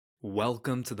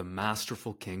Welcome to the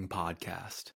Masterful King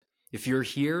podcast. If you're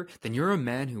here, then you're a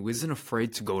man who isn't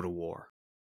afraid to go to war.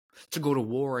 To go to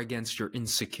war against your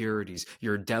insecurities,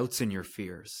 your doubts, and your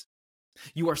fears.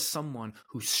 You are someone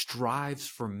who strives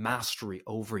for mastery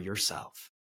over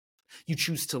yourself. You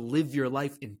choose to live your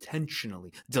life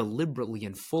intentionally, deliberately,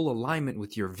 in full alignment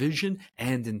with your vision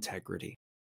and integrity.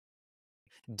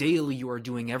 Daily, you are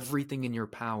doing everything in your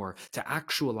power to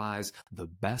actualize the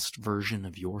best version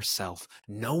of yourself,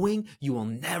 knowing you will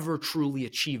never truly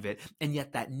achieve it, and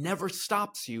yet that never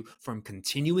stops you from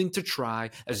continuing to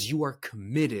try as you are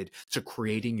committed to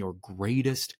creating your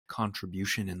greatest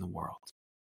contribution in the world.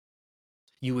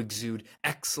 You exude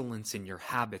excellence in your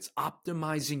habits,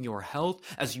 optimizing your health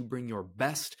as you bring your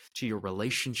best to your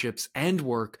relationships and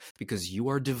work because you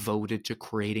are devoted to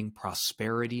creating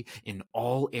prosperity in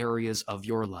all areas of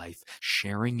your life,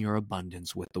 sharing your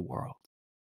abundance with the world.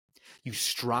 You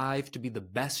strive to be the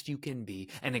best you can be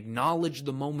and acknowledge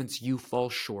the moments you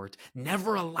fall short,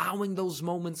 never allowing those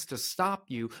moments to stop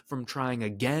you from trying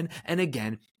again and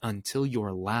again until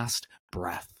your last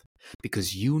breath.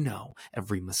 Because you know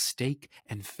every mistake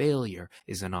and failure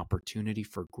is an opportunity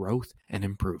for growth and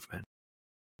improvement.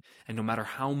 And no matter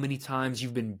how many times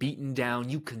you've been beaten down,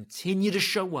 you continue to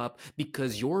show up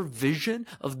because your vision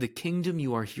of the kingdom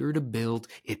you are here to build,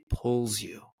 it pulls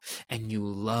you, and you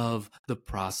love the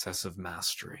process of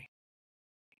mastery.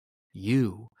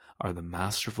 You are the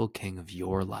masterful king of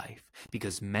your life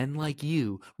because men like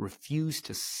you refuse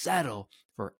to settle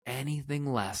for anything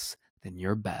less than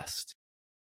your best.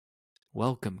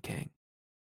 Welcome, King.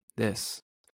 This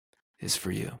is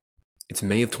for you. It's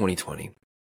May of 2020,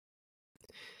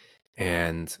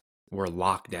 and we're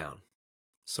locked down,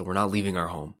 so we're not leaving our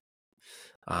home.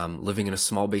 I'm living in a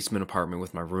small basement apartment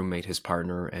with my roommate, his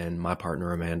partner, and my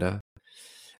partner, Amanda,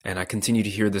 and I continue to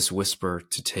hear this whisper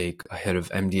to take a hit of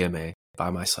MDMA by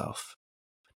myself,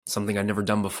 something I'd never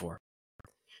done before,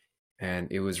 and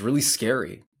it was really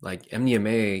scary. Like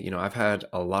MDMA, I've had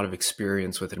a lot of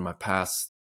experience with it in my past.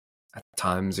 At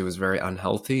times it was very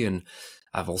unhealthy, and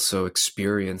I've also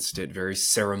experienced it very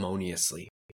ceremoniously.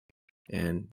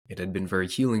 And it had been very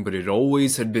healing, but it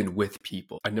always had been with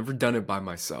people. I'd never done it by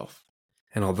myself.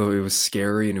 And although it was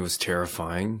scary and it was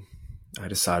terrifying, I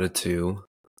decided to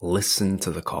listen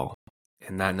to the call.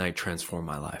 And that night transformed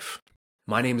my life.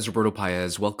 My name is Roberto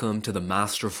Paez. Welcome to the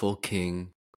Masterful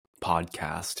King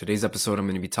podcast. Today's episode, I'm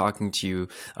going to be talking to you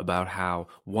about how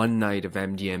one night of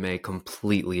MDMA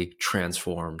completely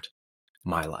transformed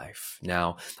my life.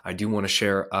 Now, I do want to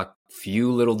share a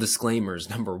few little disclaimers.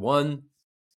 Number one,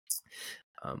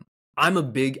 I'm a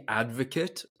big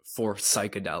advocate for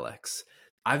psychedelics.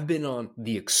 I've been on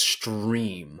the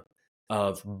extreme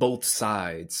of both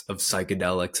sides of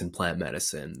psychedelics and plant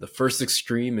medicine. The first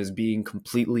extreme is being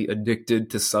completely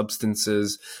addicted to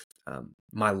substances,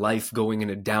 my life going in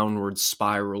a downward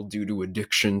spiral due to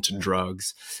addiction to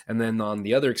drugs. And then on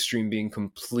the other extreme, being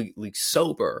completely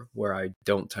sober, where I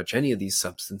don't touch any of these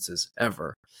substances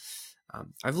ever.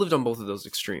 I've lived on both of those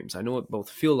extremes. I know what both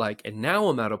feel like. And now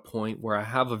I'm at a point where I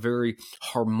have a very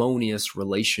harmonious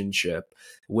relationship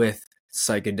with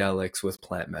psychedelics, with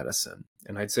plant medicine.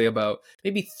 And I'd say about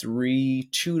maybe 2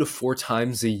 to 4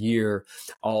 times a year,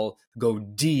 I'll go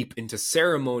deep into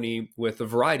ceremony with a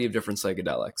variety of different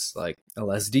psychedelics like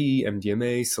LSD,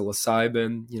 MDMA,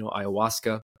 psilocybin,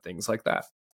 ayahuasca, things like that.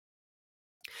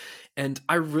 And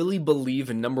I really believe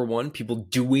in, number one, people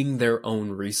doing their own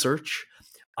research.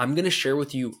 I'm going to share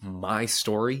with you my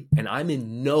story, and I'm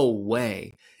in no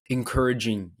way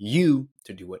encouraging you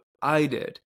to do what I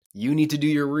did. You need to do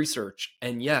your research.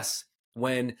 And yes,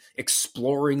 when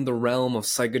exploring the realm of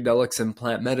psychedelics and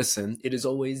plant medicine, it is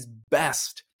always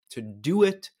best to do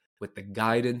it with the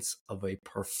guidance of a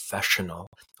professional,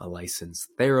 a licensed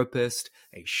therapist,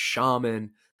 a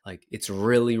shaman. Like, it's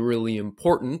really, really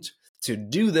important to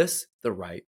do this the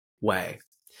right way.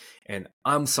 And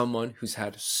I'm someone who's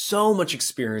had so much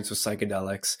experience with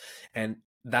psychedelics, and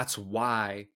that's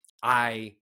why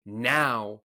I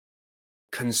now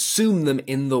consume them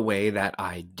in the way that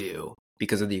I do.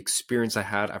 Because of the experience I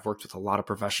had, I've worked with a lot of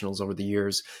professionals over the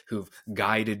years who've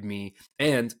guided me,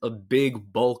 and a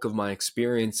big bulk of my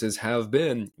experiences have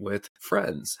been with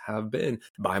friends, have been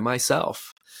by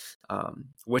myself,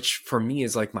 which for me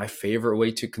is like my favorite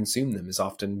way to consume them, is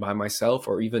often by myself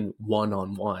or even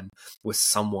one-on-one with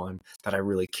someone that I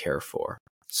really care for.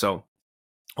 So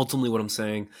ultimately what I'm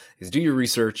saying is do your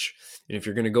research. And if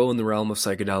you're going to go in the realm of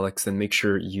psychedelics, then make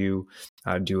sure you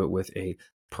do it with a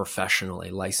professional,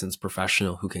 a licensed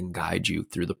professional who can guide you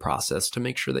through the process to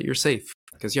make sure that you're safe.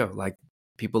 Because,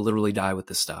 people literally die with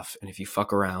this stuff. And if you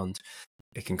fuck around,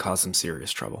 it can cause some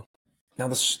serious trouble. Now,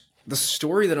 The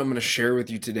story that I'm going to share with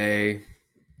you today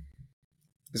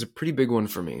is a pretty big one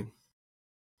for me.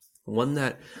 One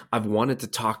that I've wanted to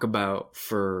talk about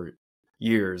for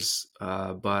years,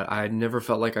 but I never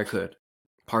felt like I could.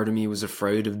 Part of me was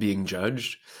afraid of being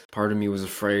judged. Part of me was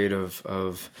afraid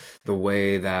of the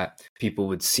way that people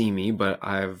would see me, but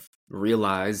I've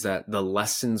realized that the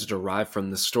lessons derived from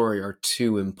the story are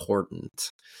too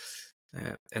important.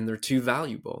 And they're too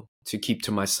valuable to keep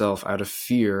to myself out of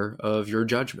fear of your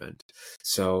judgment.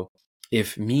 So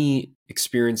if me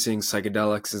experiencing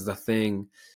psychedelics is the thing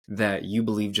that you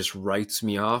believe just writes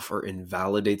me off or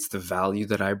invalidates the value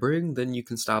that I bring, then you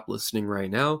can stop listening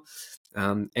right now.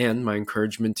 And my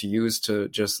encouragement to you is to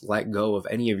just let go of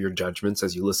any of your judgments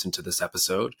as you listen to this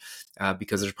episode,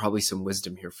 because there's probably some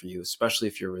wisdom here for you, especially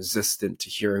if you're resistant to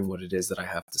hearing what it is that I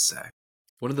have to say.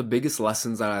 One of the biggest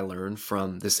lessons that I learned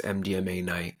from this MDMA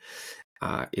night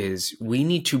is we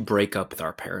need to break up with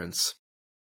our parents.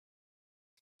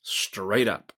 Straight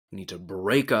up. We need to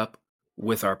break up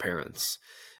with our parents.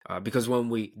 Because when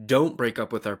we don't break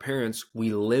up with our parents,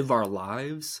 we live our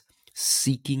lives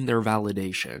seeking their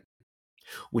validation,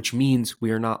 which means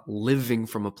we are not living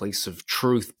from a place of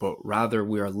truth, but rather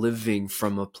we are living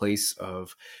from a place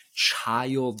of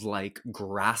childlike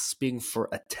grasping for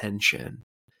attention.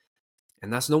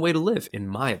 And that's no way to live, in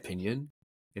my opinion,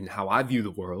 in how I view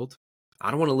the world. I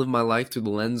don't want to live my life through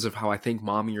the lens of how I think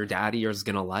mommy or daddy is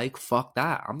going to like. Fuck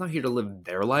that. I'm not here to live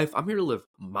their life. I'm here to live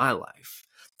my life,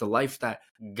 the life that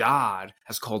God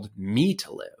has called me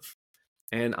to live.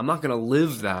 And I'm not going to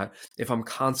live that if I'm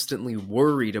constantly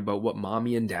worried about what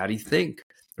mommy and daddy think,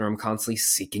 or I'm constantly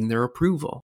seeking their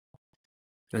approval.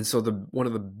 And so one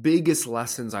of the biggest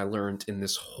lessons I learned in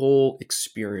this whole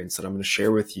experience that I'm going to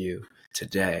share with you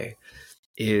today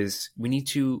is we need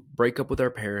to break up with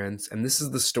our parents. And this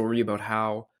is the story about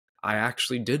how I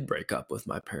actually did break up with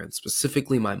my parents,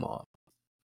 specifically my mom.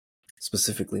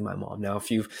 Now,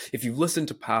 if you've listened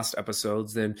to past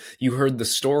episodes, then you heard the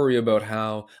story about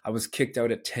how I was kicked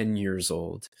out at 10 years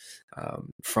old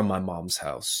from my mom's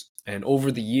house. And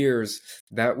over the years,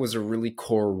 that was a really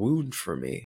core wound for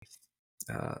me.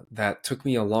 That took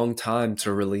me a long time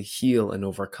to really heal and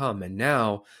overcome. And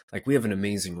now, we have an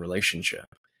amazing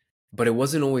relationship. But it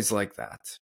wasn't always like that.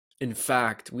 In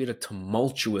fact, we had a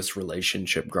tumultuous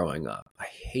relationship growing up. I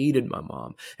hated my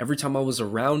mom. Every time I was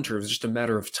around her, it was just a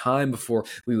matter of time before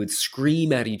we would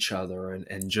scream at each other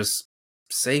and just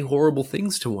say horrible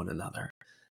things to one another.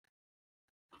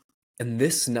 And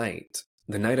this night,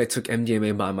 the night I took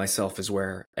MDMA by myself, is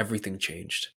where everything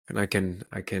changed. And I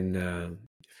can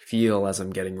feel, as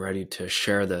I'm getting ready to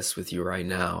share this with you right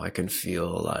now, I can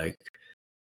feel like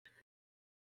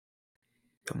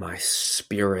my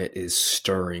spirit is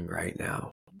stirring right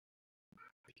now,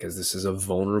 because this is a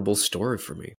vulnerable story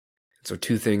for me. So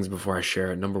 2 things before I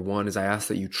share it. Number 1 is I ask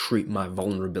that you treat my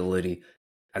vulnerability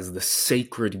as the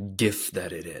sacred gift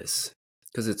that it is,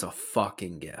 because it's a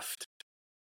fucking gift.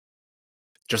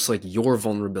 Just like your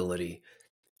vulnerability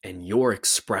and your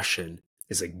expression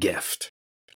is a gift.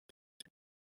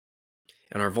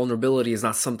 And our vulnerability is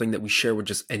not something that we share with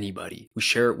just anybody. We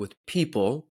share it with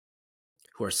people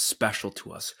who are special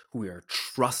to us, who we are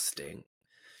trusting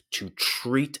to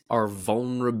treat our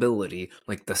vulnerability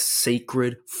like the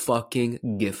sacred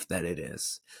fucking gift that it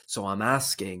is. So I'm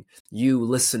asking you,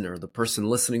 listener, the person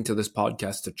listening to this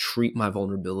podcast, to treat my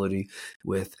vulnerability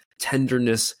with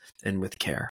tenderness and with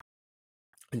care.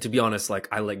 And to be honest,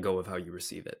 I let go of how you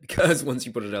receive it, because once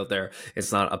you put it out there,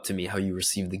 it's not up to me how you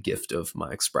receive the gift of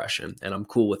my expression. And I'm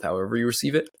cool with however you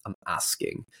receive it. I'm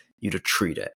asking you to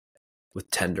treat it with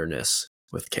tenderness,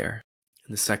 with care.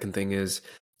 And the second thing is,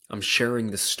 I'm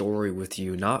sharing this story with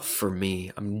you, not for me.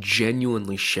 I'm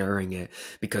genuinely sharing it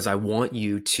because I want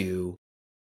you to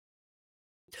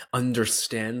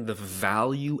understand the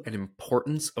value and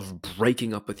importance of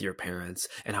breaking up with your parents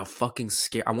and how fucking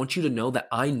scary. I want you to know that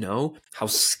I know how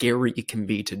scary it can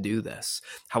be to do this,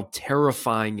 how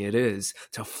terrifying it is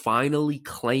to finally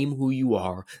claim who you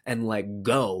are and let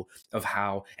go of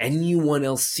how anyone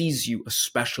else sees you,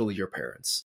 especially your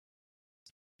parents.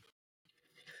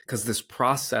 Because this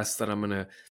process that I'm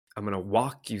gonna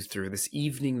walk you through, this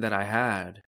evening that I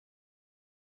had,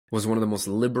 was one of the most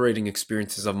liberating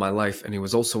experiences of my life, and it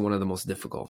was also one of the most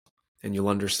difficult, and you'll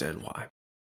understand why.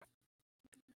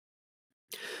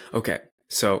 Okay,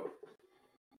 so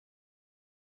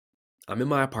I'm in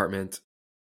my apartment.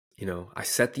 I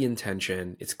set the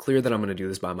intention. It's clear that I'm going to do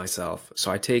this by myself, so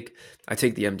I take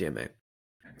the MDMA.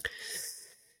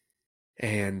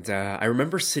 And I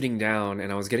remember sitting down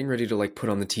and I was getting ready to like put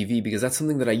on the TV because that's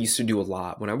something that I used to do a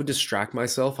lot. When I would distract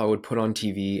myself, I would put on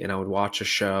TV and I would watch a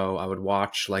show. I would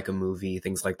watch like a movie,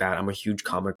 things like that. I'm a huge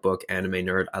comic book anime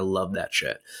nerd. I love that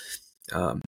shit.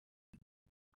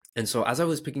 And so as I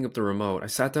was picking up the remote, I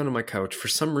sat down on my couch. For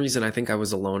some reason, I think I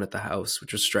was alone at the house,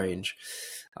 which was strange.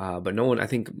 But no one, I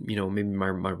think, maybe my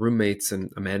roommates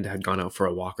and Amanda had gone out for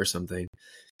a walk or something,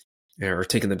 or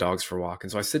taking the dogs for a walk.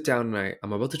 And so I sit down and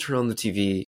I'm about to turn on the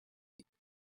TV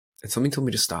and something told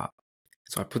me to stop.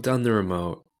 So I put down the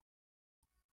remote,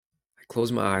 I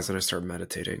close my eyes and I start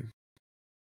meditating.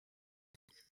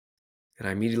 And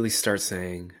I immediately start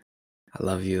saying, I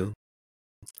love you.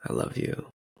 I love you.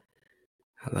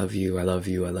 I love you, I love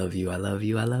you, I love you, I love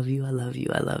you, I love you, I love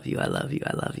you, I love you, I love you,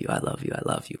 I love you, I love you, I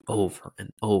love you, over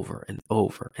and over and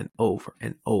over and over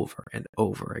and over and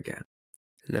over again.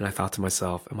 And then I thought to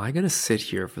myself, am I going to sit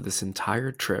here for this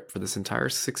entire trip, for this entire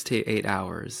 6 to 8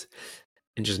 hours,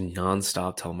 and just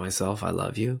nonstop tell myself I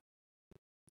love you?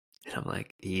 And I'm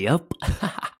like, yep.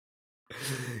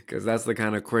 Because that's the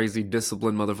kind of crazy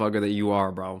disciplined motherfucker that you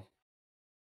are, bro.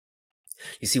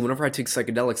 You see, whenever I take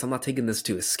psychedelics, I'm not taking this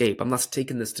to escape. I'm not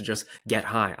taking this to just get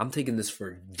high. I'm taking this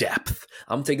for depth.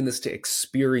 I'm taking this to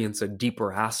experience a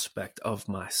deeper aspect of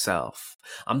myself.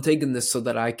 I'm taking this so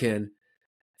that I can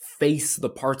face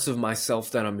the parts of myself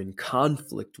that I'm in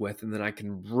conflict with, and then I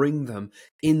can bring them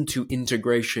into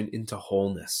integration, into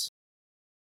wholeness.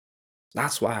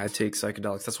 That's why I take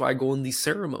psychedelics. That's why I go in these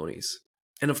ceremonies.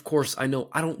 And of course, I know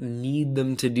I don't need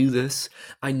them to do this.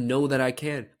 I know that I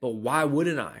can, but why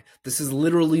wouldn't I? This has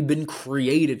literally been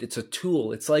created. It's a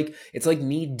tool. It's like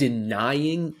me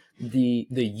denying the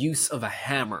use of a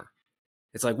hammer.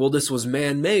 It's like, well, this was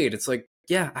man-made. It's like,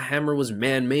 yeah, a hammer was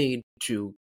man-made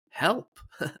to help,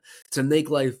 to make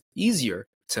life easier,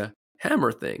 to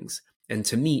hammer things. And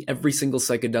to me, every single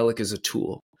psychedelic is a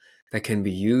tool that can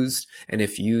be used, and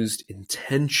if used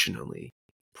intentionally,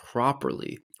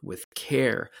 properly, with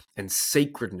care and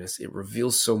sacredness, it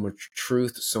reveals so much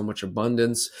truth, so much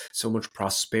abundance, so much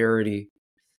prosperity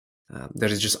that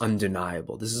is just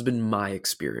undeniable. This has been my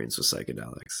experience with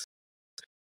psychedelics.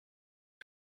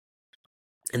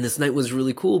 And this night was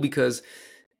really cool because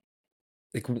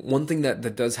like one thing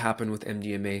that does happen with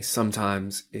MDMA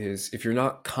sometimes is if you're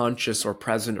not conscious or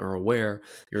present or aware,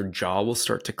 your jaw will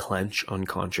start to clench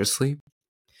unconsciously.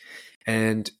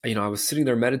 And, I was sitting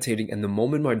there meditating, and the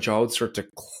moment my jaw would start to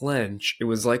clench, it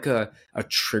was like a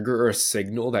trigger or a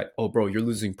signal that, oh, bro, you're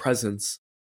losing presence.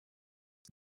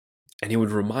 And it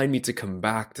would remind me to come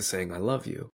back to saying, I love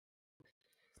you.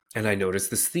 And I noticed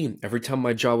this theme. Every time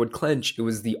my jaw would clench, it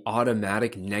was the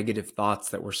automatic negative thoughts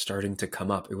that were starting to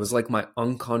come up. It was like my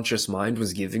unconscious mind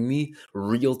was giving me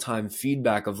real-time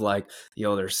feedback of like,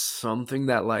 yo, there's something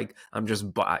that like I'm just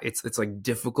it's like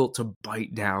difficult to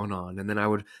bite down on. And then I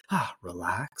would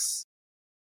relax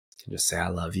and just say, I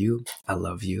love you. I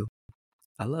love you.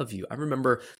 I love you. I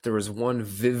remember there was one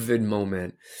vivid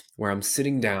moment where I'm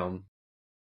sitting down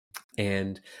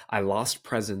and I lost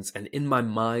presence. And in my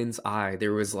mind's eye,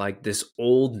 there was like this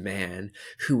old man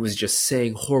who was just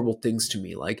saying horrible things to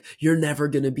me. Like, you're never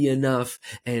going to be enough.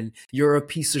 And you're a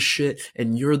piece of shit.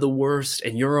 And you're the worst.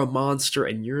 And you're a monster.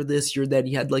 And you're this, you're that.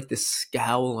 He had like this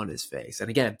scowl on his face. And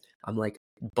again, I'm like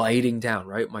biting down,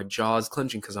 right? My jaw is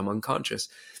clenching because I'm unconscious.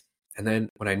 And then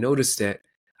when I noticed it,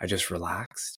 I just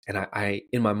relaxed. And I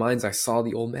in my mind, I saw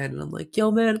the old man and I'm like, yo,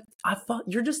 man, I thought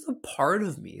you're just a part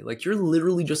of me. Like, you're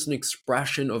literally just an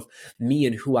expression of me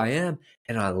and who I am.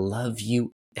 And I love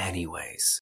you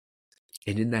anyways.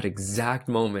 And in that exact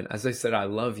moment, as I said, I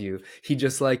love you, he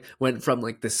just like went from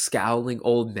like this scowling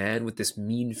old man with this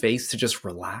mean face to just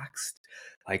relaxed,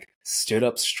 like stood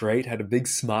up straight, had a big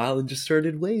smile and just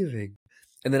started waving.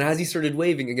 And then as he started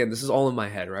waving, again, this is all in my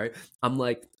head, right?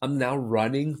 I'm now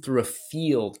running through a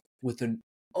field with an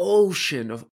ocean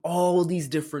of all these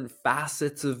different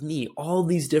facets of me, all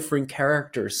these different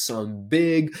characters, some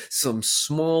big, some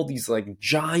small, these like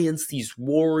giants, these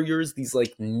warriors, these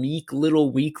like meek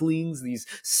little weaklings, these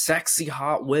sexy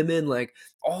hot women, like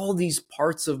all these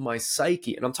parts of my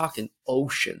psyche. And I'm talking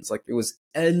oceans, like it was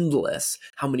endless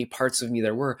how many parts of me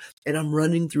there were. And I'm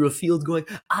running through a field going,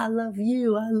 I love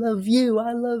you, I love you,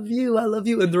 I love you, I love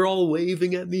you. And they're all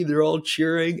waving at me, they're all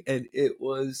cheering. And it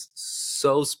was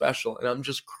so special. And I'm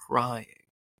just crying.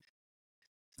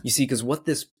 You see, because what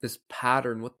this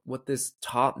pattern, what this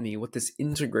taught me, what this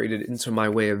integrated into my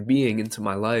way of being, into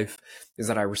my life, is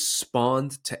that I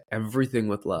respond to everything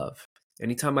with love.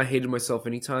 Anytime I hated myself,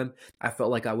 anytime I felt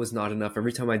like I was not enough,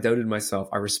 every time I doubted myself,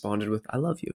 I responded with, I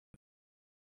love you.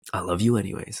 I love you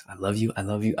anyways. I love you, I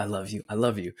love you, I love you, I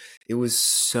love you. It was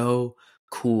so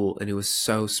cool, and it was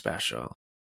so special.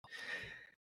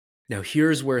 Now,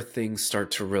 here's where things start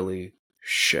to really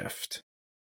shift.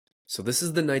 So this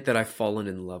is the night that I've fallen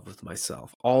in love with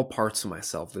myself, all parts of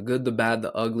myself, the good, the bad,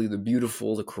 the ugly, the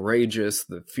beautiful, the courageous,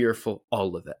 the fearful,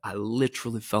 all of it. I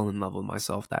literally fell in love with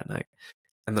myself that night.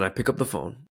 And then I pick up the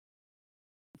phone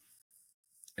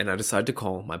and I decide to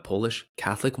call my Polish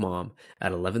Catholic mom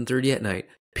at 11:30 at night,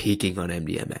 peaking on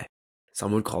MDMA.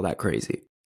 Some would call that crazy.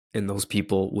 And those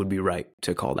people would be right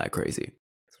to call that crazy.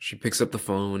 So she picks up the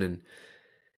phone and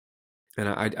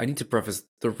I need to preface,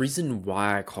 the reason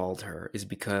why I called her is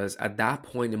because at that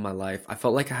point in my life, I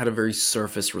felt like I had a very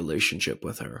surface relationship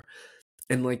with her.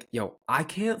 And like, yo, I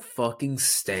can't fucking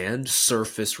stand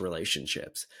surface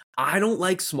relationships. I don't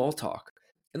like small talk.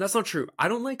 And that's not true. I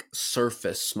don't like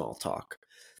surface small talk.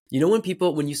 You know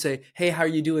when you say, hey, how are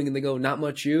you doing? And they go, not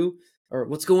much, you? Or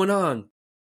what's going on?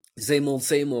 Same old,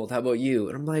 same old. How about you?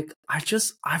 And I'm like,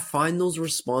 I find those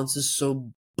responses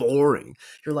so boring.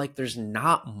 You're like, there's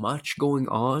not much going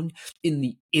on in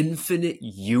the infinite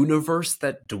universe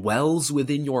that dwells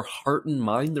within your heart and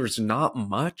mind. There's not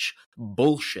much.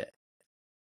 Bullshit.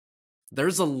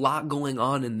 There's a lot going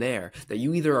on in there that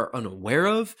you either are unaware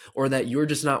of or that you're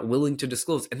just not willing to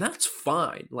disclose. And that's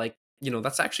fine. Like,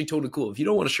 that's actually totally cool. If you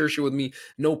don't want to share shit with me,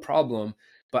 no problem.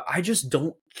 But I just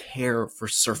don't care for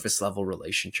surface level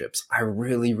relationships. I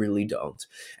really, really don't.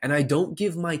 And I don't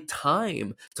give my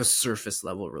time to surface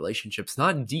level relationships,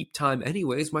 not deep time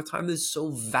anyways. My time is so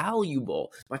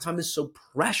valuable. My time is so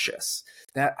precious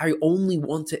that I only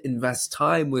want to invest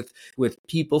time with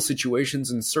people, situations,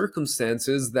 and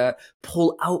circumstances that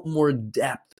pull out more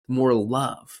depth, more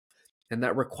love. And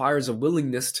that requires a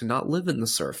willingness to not live in the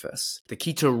surface. The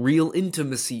key to real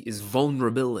intimacy is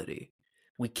vulnerability.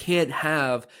 We can't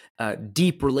have a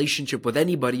deep relationship with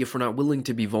anybody if we're not willing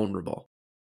to be vulnerable.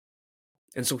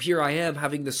 And so here I am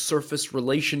having this surface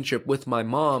relationship with my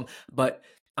mom, but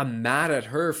I'm mad at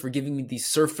her for giving me these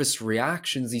surface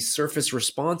reactions, these surface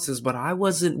responses, but I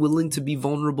wasn't willing to be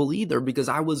vulnerable either because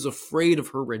I was afraid of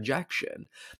her rejection.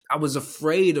 I was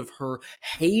afraid of her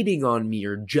hating on me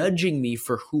or judging me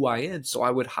for who I am. So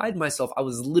I would hide myself. I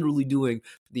was literally doing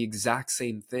the exact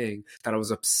same thing that I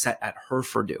was upset at her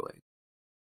for doing.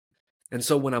 And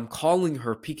so when I'm calling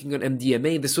her, peaking on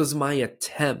MDMA, this was my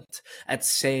attempt at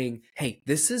saying, hey,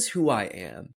 this is who I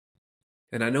am.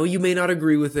 And I know you may not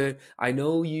agree with it. I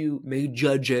know you may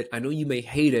judge it. I know you may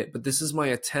hate it, but this is my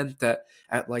attempt at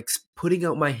like putting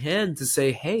out my hand to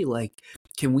say, hey, like,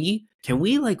 can we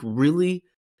like really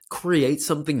create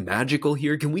something magical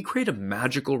here? Can we create a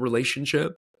magical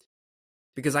relationship?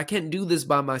 Because I can't do this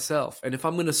by myself. And if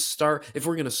we're going to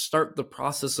start the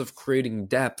process of creating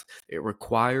depth, it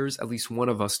requires at least one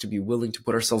of us to be willing to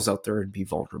put ourselves out there and be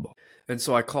vulnerable. And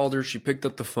so I called her, she picked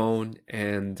up the phone,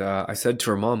 and I said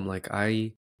to her mom, like,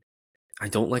 I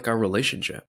don't like our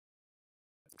relationship.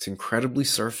 It's incredibly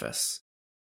surface.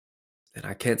 And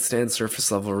I can't stand surface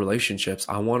level relationships.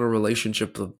 I want a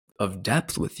relationship of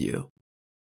depth with you.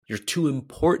 You're too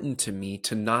important to me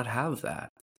to not have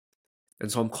that.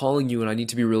 And so I'm calling you and I need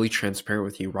to be really transparent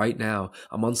with you right now.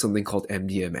 I'm on something called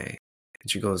MDMA.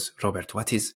 And she goes, Robert,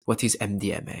 what is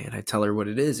MDMA? And I tell her what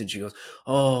it is. And she goes,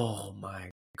 oh my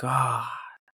God.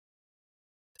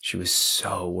 She was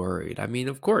so worried. I mean,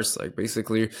 of course, like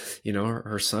basically,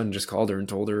 her son just called her and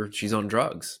told her she's on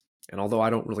drugs. And although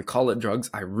I don't really call it drugs,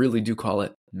 I really do call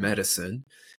it medicine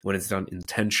when it's done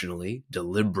intentionally,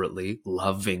 deliberately,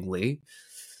 lovingly.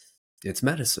 It's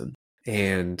medicine.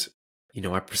 And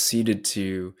I proceeded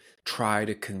to try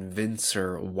to convince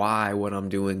her why what I'm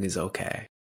doing is okay.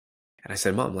 And I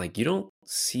said, Mom, like, you don't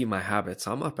see my habits.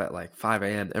 I'm up at like 5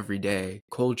 a.m. every day,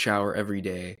 cold shower every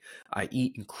day. I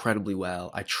eat incredibly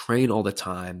well. I train all the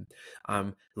time.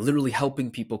 I'm literally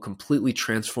helping people completely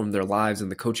transform their lives in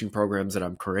the coaching programs that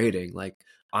I'm creating. Like,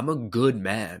 I'm a good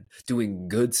man doing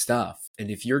good stuff. And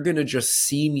if you're going to just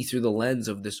see me through the lens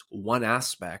of this one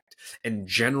aspect and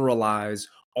generalize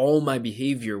all my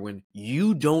behavior when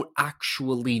you don't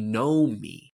actually know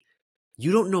me,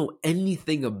 you don't know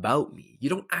anything about me. You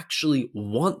don't actually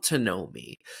want to know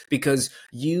me because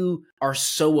you are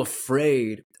so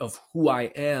afraid of who I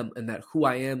am and that who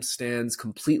I am stands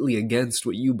completely against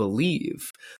what you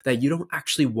believe that you don't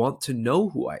actually want to know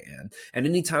who I am. And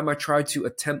anytime I try to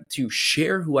attempt to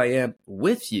share who I am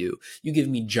with you, you give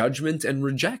me judgment and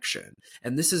rejection.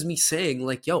 And this is me saying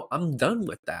like, yo, I'm done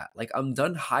with that. Like I'm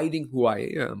done hiding who I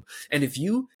am. And if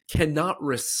you cannot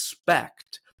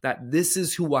respect that this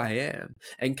is who I am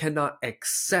and cannot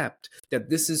accept that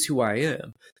this is who I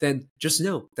am, then just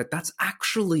know that that's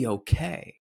actually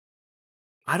okay.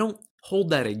 I don't hold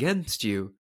that against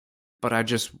you, but I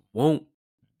just won't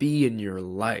be in your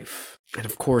life. And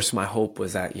of course, my hope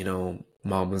was that,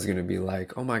 mom was going to be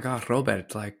like, oh my God,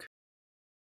 Robert, like,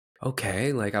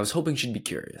 okay. Like, I was hoping she'd be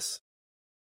curious.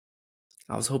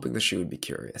 I was hoping that she would be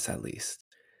curious, at least.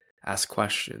 Ask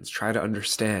questions, try to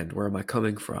understand, where am I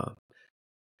coming from?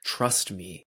 Trust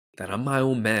me that I'm my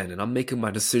own man and I'm making my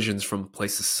decisions from a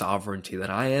place of sovereignty, that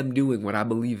I am doing what I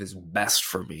believe is best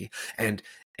for me. And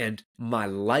my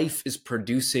life is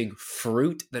producing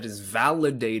fruit that is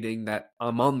validating that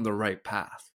I'm on the right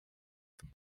path.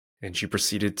 And she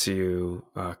proceeded to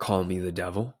call me the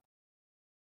devil,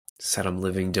 said I'm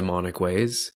living demonic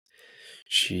ways.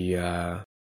 She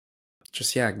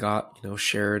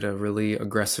shared a really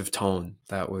aggressive tone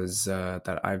that was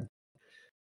that I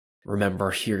remember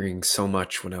hearing so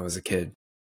much when I was a kid.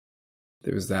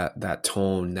 There was that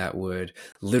tone that would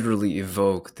literally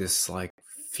evoke this like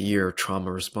fear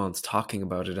trauma response. Talking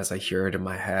about it as I hear it in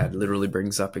my head literally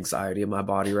brings up anxiety in my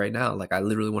body right now. Like, I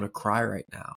literally want to cry right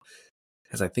now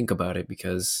as I think about it,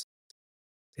 because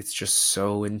it's just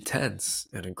so intense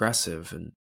and aggressive,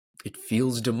 and it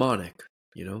feels demonic.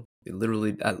 It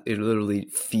literally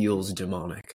feels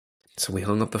demonic. So we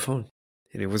hung up the phone,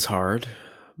 and it was hard,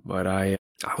 but I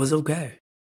was okay.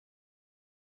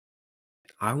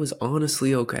 I was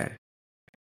honestly okay.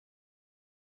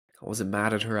 I wasn't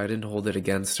mad at her. I didn't hold it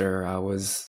against her. I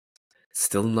was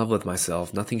still in love with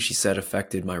myself. Nothing she said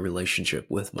affected my relationship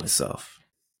with myself.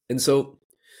 And so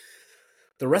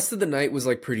the rest of the night was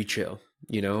like pretty chill.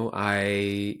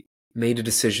 I made a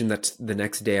decision that the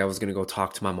next day I was going to go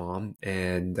talk to my mom,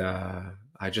 and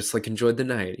I just like enjoyed the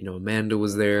night. Amanda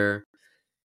was there.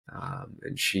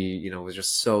 And she, was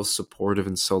just so supportive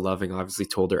and so loving. I obviously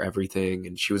told her everything,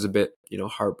 and she was a bit,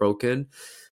 heartbroken.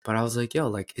 But I was like, yo,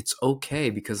 like, it's okay,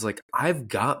 because like, I've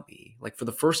got me. Like, for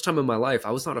the first time in my life,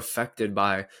 I was not affected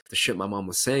by the shit my mom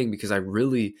was saying, because I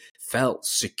really felt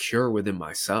secure within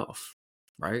myself,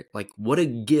 right? Like, what a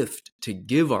gift to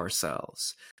give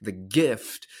ourselves, the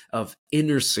gift of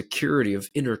inner security,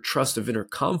 of inner trust, of inner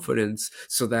confidence,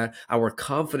 so that our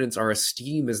confidence, our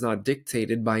esteem is not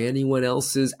dictated by anyone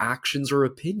else's actions or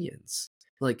opinions.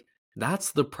 Like,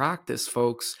 that's the practice,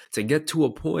 folks, to get to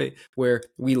a point where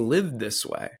we live this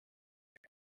way,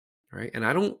 right? And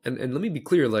I don't, and let me be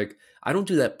clear, like, I don't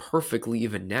do that perfectly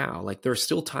even now. Like, there are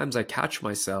still times I catch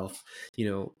myself,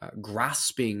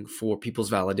 grasping for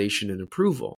people's validation and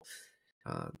approval.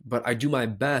 But I do my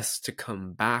best to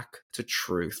come back to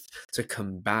truth, to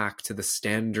come back to the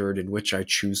standard in which I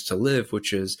choose to live,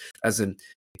 which is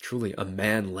truly a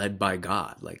man led by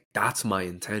God. Like, that's my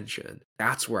intention.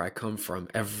 That's where I come from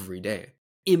every day.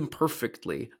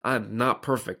 Imperfectly. I'm not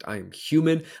perfect. I am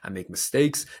human. I make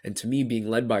mistakes. And to me, being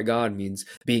led by God means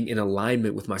being in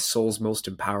alignment with my soul's most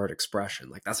empowered expression.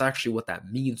 Like, that's actually what that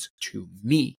means to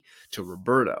me, to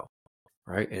Roberto,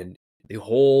 right? And the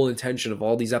whole intention of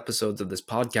all these episodes of this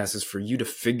podcast is for you to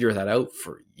figure that out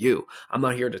for you. I'm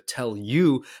not here to tell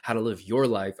you how to live your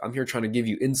life. I'm here trying to give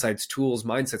you insights, tools,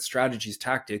 mindset, strategies,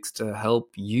 tactics to help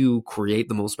you create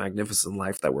the most magnificent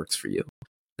life that works for you.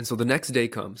 And so the next day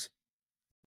comes.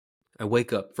 I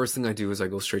wake up. First thing I do is I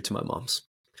go straight to my mom's.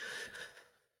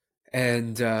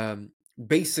 And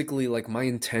basically, like, my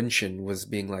intention was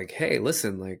being like, hey,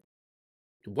 listen, like,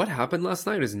 what happened last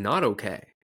night is not okay.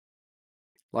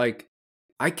 Like,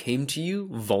 I came to you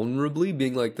vulnerably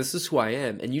being like, this is who I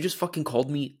am. And you just fucking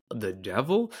called me the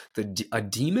devil, a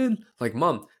demon. Like,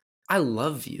 Mom, I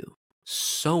love you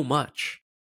so much,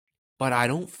 but I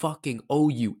don't fucking owe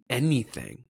you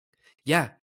anything. Yeah,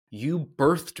 you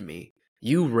birthed me.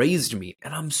 You raised me.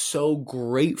 And I'm so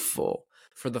grateful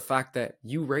for the fact that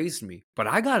you raised me. But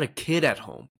I got a kid at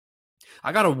home.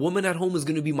 I got a woman at home who's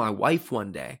going to be my wife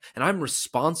one day. And I'm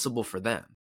responsible for them.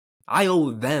 I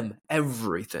owe them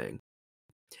everything.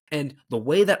 And the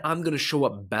way that I'm going to show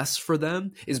up best for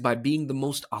them is by being the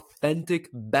most authentic,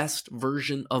 best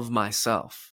version of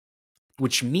myself,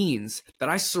 which means that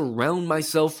I surround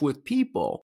myself with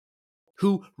people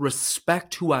who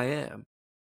respect who I am.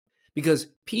 Because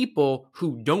people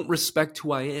who don't respect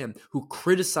who I am, who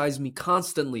criticize me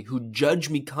constantly, who judge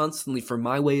me constantly for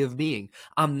my way of being,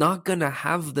 I'm not gonna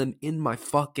have them in my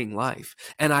fucking life.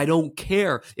 And I don't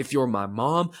care if you're my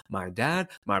mom, my dad,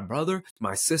 my brother,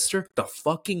 my sister, the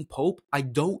fucking Pope. I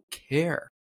don't care.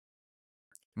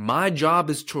 My job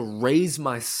is to raise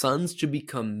my sons to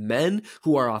become men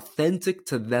who are authentic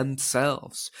to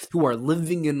themselves, who are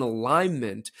living in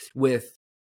alignment with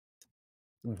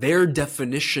their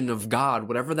definition of God,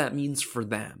 whatever that means for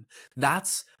them.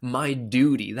 That's my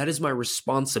duty. That is my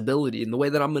responsibility. And the way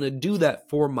that I'm going to do that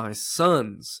for my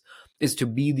sons is to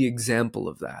be the example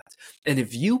of that. And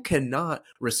if you cannot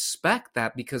respect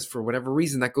that because for whatever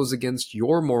reason that goes against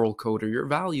your moral code or your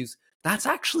values, that's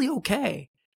actually okay.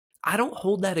 I don't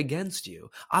hold that against you.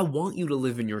 I want you to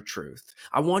live in your truth.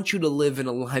 I want you to live in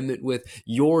alignment with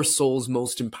your soul's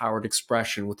most empowered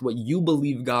expression, with what you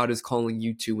believe God is calling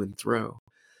you to and through.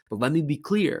 But let me be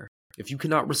clear. If you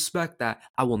cannot respect that,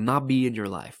 I will not be in your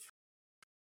life.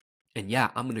 And yeah,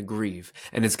 I'm going to grieve,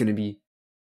 and it's going to be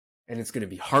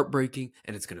heartbreaking,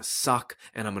 and it's going to suck,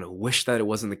 and I'm going to wish that it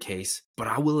wasn't the case, but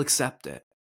I will accept it.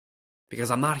 Because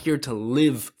I'm not here to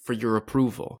live for your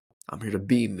approval. I'm here to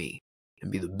be me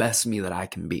and be the best me that I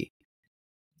can be.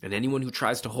 And anyone who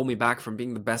tries to hold me back from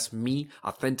being the best me,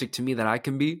 authentic to me that I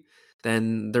can be,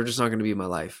 then they're just not going to be in my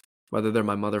life. Whether they're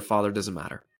my mother, father, doesn't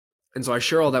matter. And so I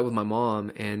share all that with my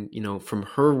mom, and, from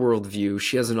her worldview,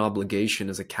 she has an obligation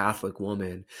as a Catholic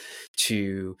woman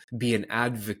to be an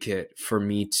advocate for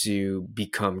me to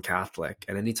become Catholic.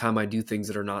 And anytime I do things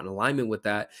that are not in alignment with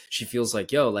that, she feels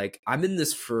like, I'm in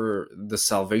this for the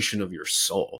salvation of your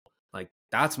soul. Like,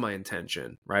 that's my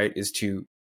intention, right? Is to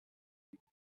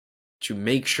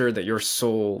make sure that your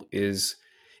soul is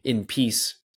in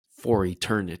peace for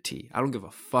eternity. I don't give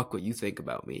a fuck what you think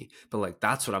about me, but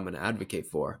that's what I'm going to advocate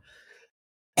for.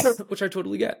 Which I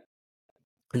totally get.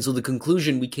 And so the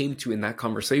conclusion we came to in that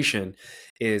conversation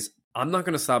is I'm not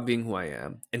going to stop being who I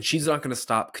am, and she's not going to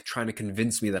stop trying to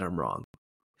convince me that I'm wrong.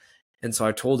 And so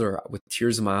I told her with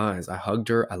tears in my eyes, I hugged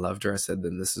her, I loved her. I said,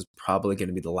 then this is probably going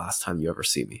to be the last time you ever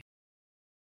see me.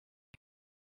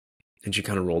 And she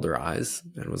kind of rolled her eyes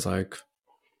and was like,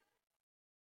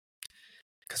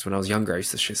 because when I was younger, I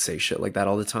used to say shit like that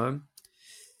all the time.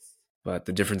 But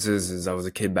the difference is I was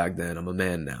a kid back then. I'm a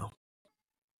man now.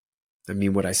 I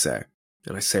mean what I say,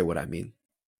 and I say what I mean.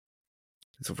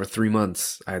 And so for 3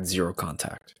 months, I had zero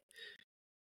contact.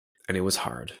 And it was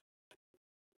hard.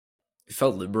 It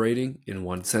felt liberating in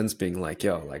one sense, being like,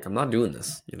 I'm not doing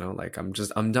this,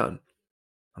 I'm done.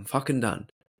 I'm fucking done.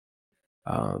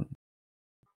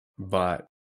 But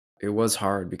it was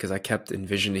hard because I kept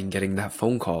envisioning getting that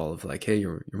phone call of like, hey,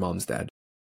 your mom's dead.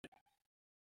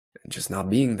 And just not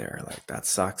being there. Like, that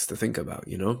sucks to think about,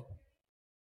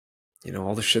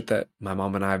 all the shit that my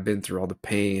mom and I have been through, all the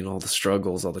pain, all the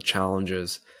struggles, all the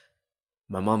challenges.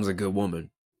 My mom's a good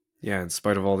woman. Yeah, in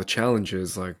spite of all the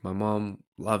challenges, my mom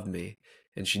loved me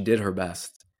and she did her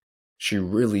best. She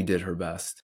really did her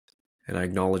best. And I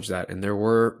acknowledge that. And there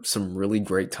were some really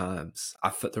great times.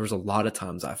 There was a lot of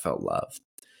times I felt loved.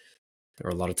 There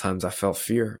were a lot of times I felt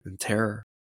fear and terror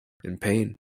and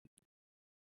pain.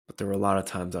 But there were a lot of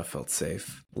times I felt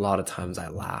safe. A lot of times I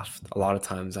laughed. A lot of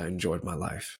times I enjoyed my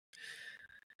life.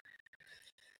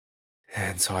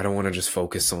 And so I don't want to just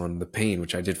focus on the pain,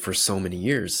 which I did for so many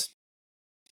years.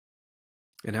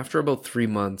 And after about 3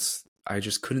 months, I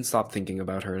just couldn't stop thinking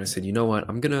about her. And I said, you know what?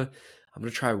 I'm gonna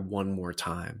try one more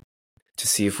time to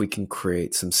see if we can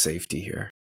create some safety here.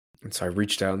 And so I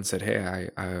reached out and said, hey,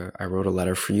 I wrote a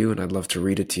letter for you and I'd love to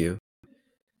read it to you.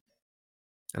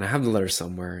 And I have the letter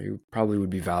somewhere. It probably would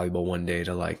be valuable one day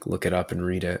to look it up and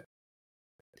read it.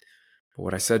 But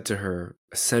what I said to her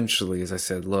essentially is I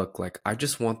said, look, I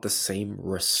just want the same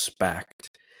respect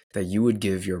that you would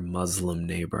give your Muslim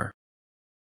neighbor.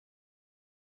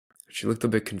 She looked a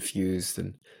bit confused,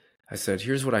 and I said,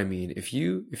 here's what I mean. If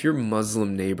your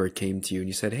Muslim neighbor came to you and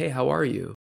you said, hey, how are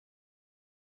you?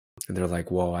 And they're like,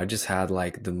 whoa, I just had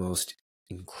the most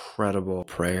incredible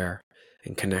prayer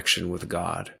and connection with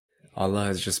God. Allah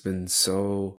has just been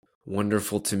so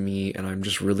wonderful to me, and I'm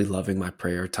just really loving my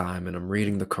prayer time, and I'm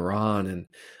reading the Quran, and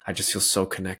I just feel so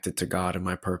connected to God and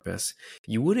my purpose.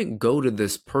 You wouldn't go to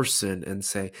this person and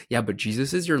say, yeah, but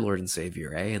Jesus is your Lord and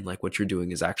Savior, eh? And what you're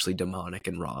doing is actually demonic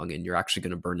and wrong, and you're actually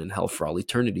going to burn in hell for all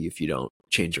eternity if you don't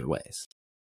change your ways.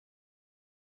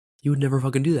 You would never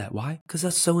fucking do that. Why? Because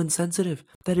that's so insensitive.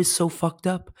 That is so fucked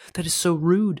up. That is so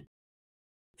rude.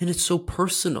 And it's so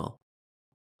personal.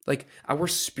 Our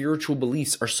spiritual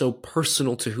beliefs are so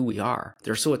personal to who we are.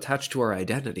 They're so attached to our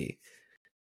identity.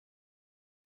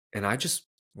 And I just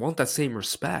want that same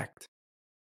respect.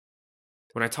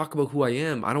 When I talk about who I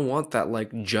am, I don't want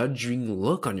that judging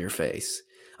look on your face.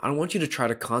 I don't want you to try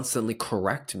to constantly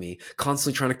correct me,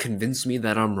 constantly trying to convince me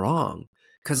that I'm wrong.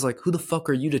 Because who the fuck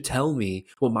are you to tell me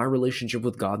what my relationship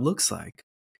with God looks like?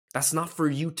 That's not for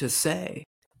you to say.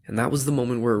 And that was the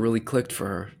moment where it really clicked for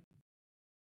her.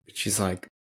 She's like,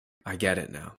 I get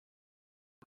it now.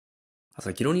 I was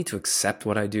like, you don't need to accept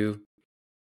what I do,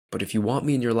 but if you want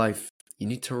me in your life, you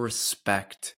need to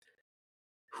respect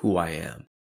who I am.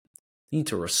 You need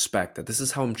to respect that this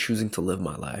is how I'm choosing to live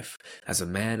my life. As a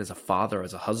man, as a father,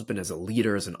 as a husband, as a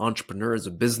leader, as an entrepreneur, as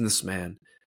a businessman.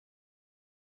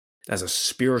 as a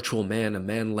spiritual man, a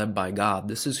man led by God.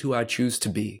 This is who I choose to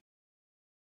be.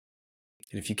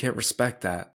 And if you can't respect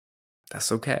that,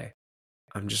 that's okay.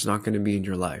 I'm just not going to be in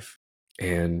your life.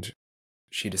 And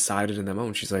she decided in that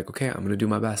moment, she's like, okay, I'm going to do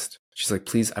my best. She's like,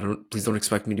 please don't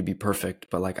expect me to be perfect,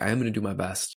 but like, I am going to do my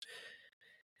best.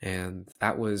 And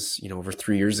that was, over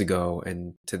 3 years ago.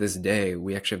 And to this day,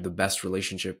 we actually have the best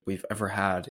relationship we've ever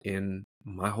had in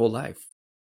my whole life.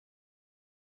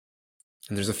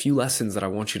 And there's a few lessons that I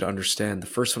want you to understand. The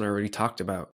first one I already talked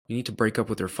about. You need to break up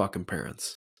with your fucking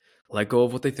parents. Let go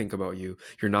of what they think about you.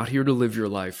 You're not here to live your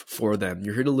life for them.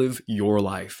 You're here to live your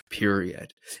life,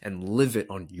 period. And live it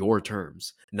on your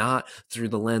terms, not through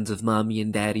the lens of mommy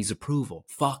and daddy's approval.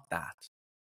 Fuck that.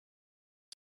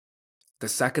 The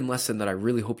second lesson that I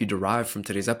really hope you derive from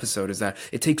today's episode is that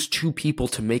it takes two people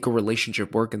to make a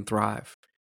relationship work and thrive.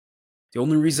 The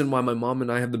only reason why my mom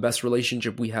and I have the best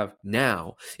relationship we have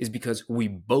now is because we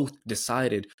both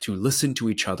decided to listen to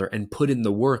each other and put in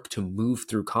the work to move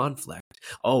through conflict.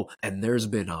 Oh, and there's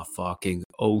been a fucking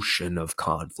ocean of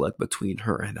conflict between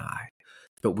her and I.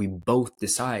 But we both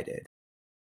decided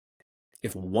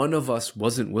if one of us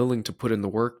wasn't willing to put in the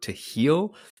work to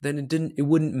heal, then it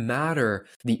wouldn't matter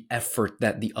the effort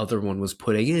that the other one was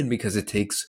putting in, because it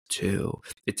takes two.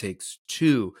 It takes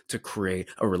two to create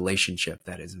a relationship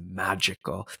that is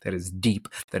magical, that is deep,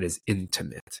 that is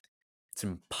intimate. It's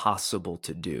impossible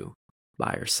to do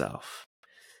by yourself.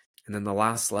 And then the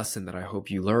last lesson that I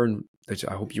hope you learn, that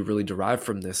I hope you really derive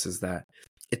from this, is that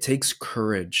it takes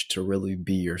courage to really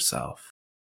be yourself.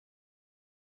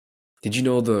 Did you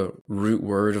know the root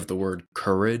word of the word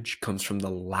courage comes from the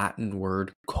Latin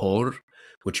word cor,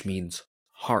 which means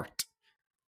heart?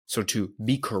 So to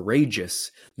be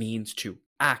courageous means to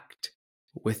act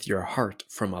with your heart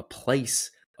from a place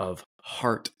of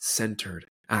heart-centered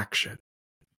action.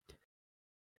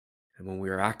 And when we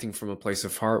are acting from a place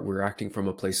of heart, we're acting from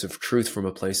a place of truth, from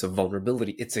a place of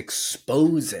vulnerability. It's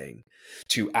exposing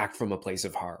to act from a place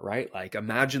of heart, right? Like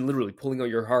imagine literally pulling out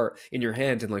your heart in your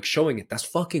hand and like showing it. That's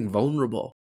fucking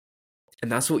vulnerable.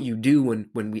 And that's what you do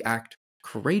when we act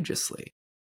courageously,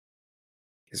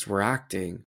 is we're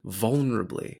acting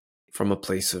vulnerably from a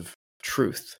place of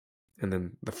truth. And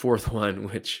then the fourth one,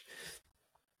 which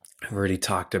I've already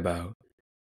talked about,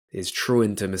 is true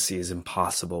intimacy is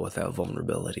impossible without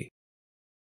vulnerability.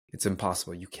 It's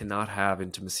impossible. You cannot have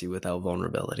intimacy without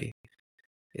vulnerability.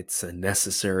 It's a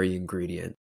necessary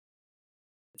ingredient.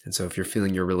 And so if you're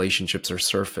feeling your relationships are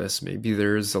surface, maybe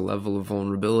there's a level of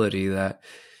vulnerability that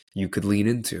you could lean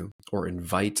into, or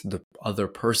invite the other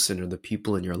person or the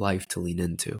people in your life to lean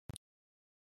into.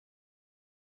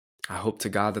 I hope to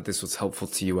God that this was helpful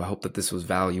to you. I hope that this was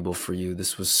valuable for you.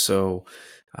 This was so,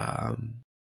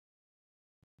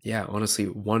 honestly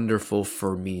wonderful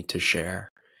for me to share.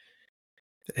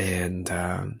 And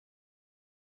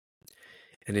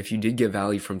if you did get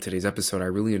value from today's episode, I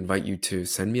really invite you to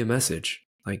send me a message.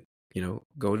 Like,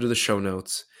 go to the show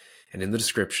notes and in the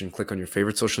description, click on your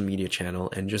favorite social media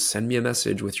channel and just send me a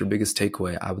message with your biggest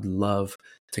takeaway. I would love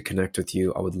to connect with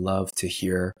you. I would love to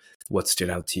hear what stood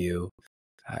out to you.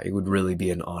 It would really be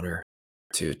an honor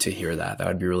to hear that. That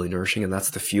would be really nourishing. And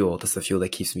that's the fuel. That's the fuel that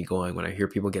keeps me going. When I hear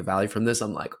people get value from this,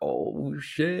 I'm like, oh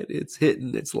shit, it's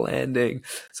hitting, it's landing.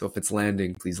 So if it's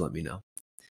landing, please let me know.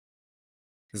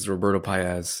 This is Roberto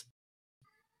Paez,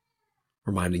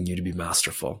 reminding you to be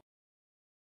masterful.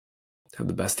 Have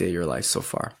the best day of your life so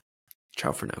far.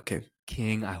 Ciao for now, King.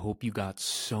 I hope you got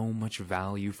so much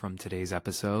value from today's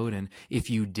episode. And if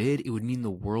you did, it would mean the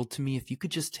world to me if you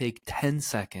could just take 10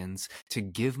 seconds to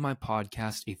give my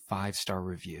podcast a 5-star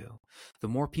review. The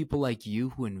more people like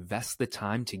you who invest the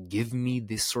time to give me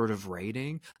this sort of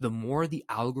rating, the more the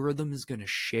algorithm is going to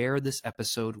share this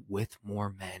episode with more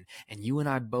men. And you and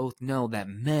I both know that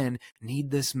men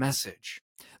need this message.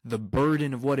 The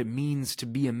burden of what it means to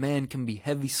be a man can be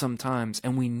heavy sometimes,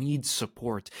 and we need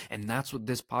support. And that's what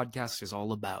this podcast is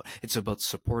all about. It's about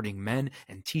supporting men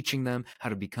and teaching them how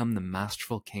to become the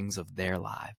masterful kings of their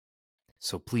lives.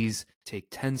 So please take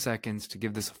 10 seconds to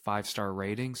give this a 5-star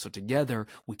rating so together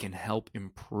we can help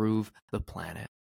improve the planet.